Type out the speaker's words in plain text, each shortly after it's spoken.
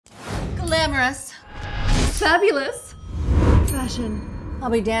Glamorous. Fabulous. Fashion. I'll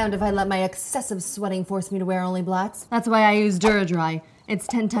be damned if I let my excessive sweating force me to wear only blacks. That's why I use Dura-Dry. It's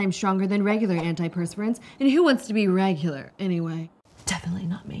 10 times stronger than regular antiperspirants, and who wants to be regular anyway? Definitely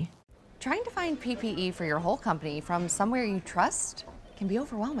not me. Trying to find PPE for your whole company from somewhere you trust can be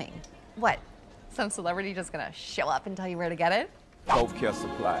overwhelming. What? Some celebrity just gonna show up and tell you where to get it? Healthcare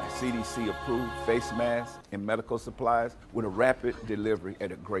supplies, CDC approved face masks and medical supplies with a rapid delivery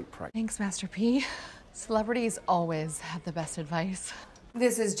at a great price. Thanks, Master P. Celebrities always have the best advice.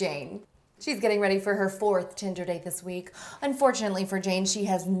 This is Jane. She's getting ready for her 4th Tinder date this week. Unfortunately for Jane, she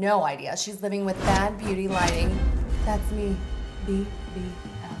has no idea she's living with bad beauty lighting. That's me, BBL.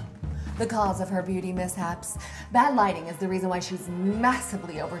 The cause of her beauty mishaps. Bad lighting is the reason why she's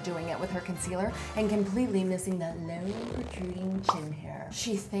massively overdoing it with her concealer and completely missing the low protruding chin hair.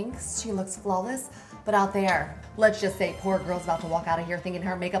 She thinks she looks flawless, but out there, let's just say poor girl's about to walk out of here thinking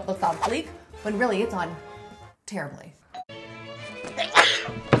her makeup looks on fleek, when really it's on terribly.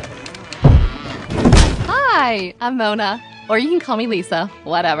 Hi, I'm Mona, or you can call me Lisa,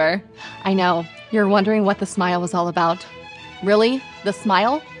 whatever. I know, you're wondering what the smile was all about. Really? The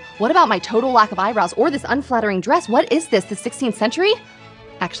smile? What about my total lack of eyebrows or this unflattering dress? What is this, the 16th century?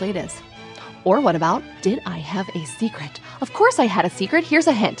 Actually, it is. Or what about, did I have a secret? Of course I had a secret. Here's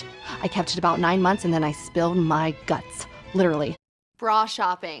a hint. I kept it about 9 months and then I spilled my guts. Literally. Bra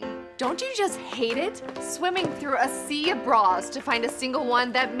shopping. Don't you just hate it? Swimming through a sea of bras to find a single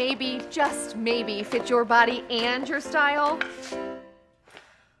one that maybe, just maybe, fits your body and your style?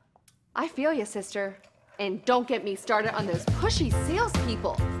 I feel you, sister. And don't get me started on those pushy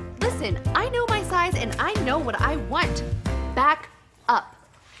salespeople. Listen, I know my size and I know what I want. Back up.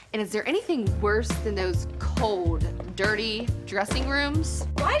 And is there anything worse than those cold, dirty dressing rooms?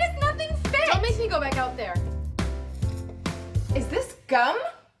 Why does nothing fit? Don't make me go back out there. Is this gum?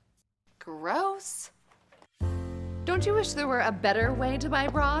 Gross. Don't you wish there were a better way to buy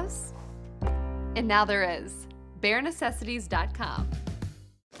bras? And now there is. BareNecessities.com.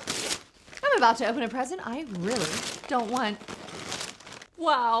 I'm about to open a present I really don't want.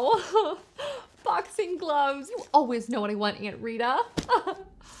 Wow. Boxing gloves. You always know what I want, Aunt Rita.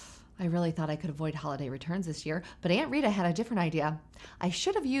 I really thought I could avoid holiday returns this year, but Aunt Rita had a different idea. I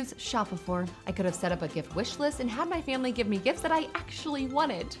should have used Shop Before. I could have set up a gift wish list and had my family give me gifts that I actually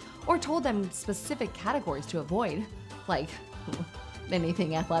wanted, or told them specific categories to avoid, like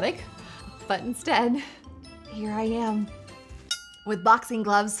anything athletic. But instead, here I am with boxing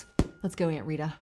gloves. Let's go, Aunt Rita.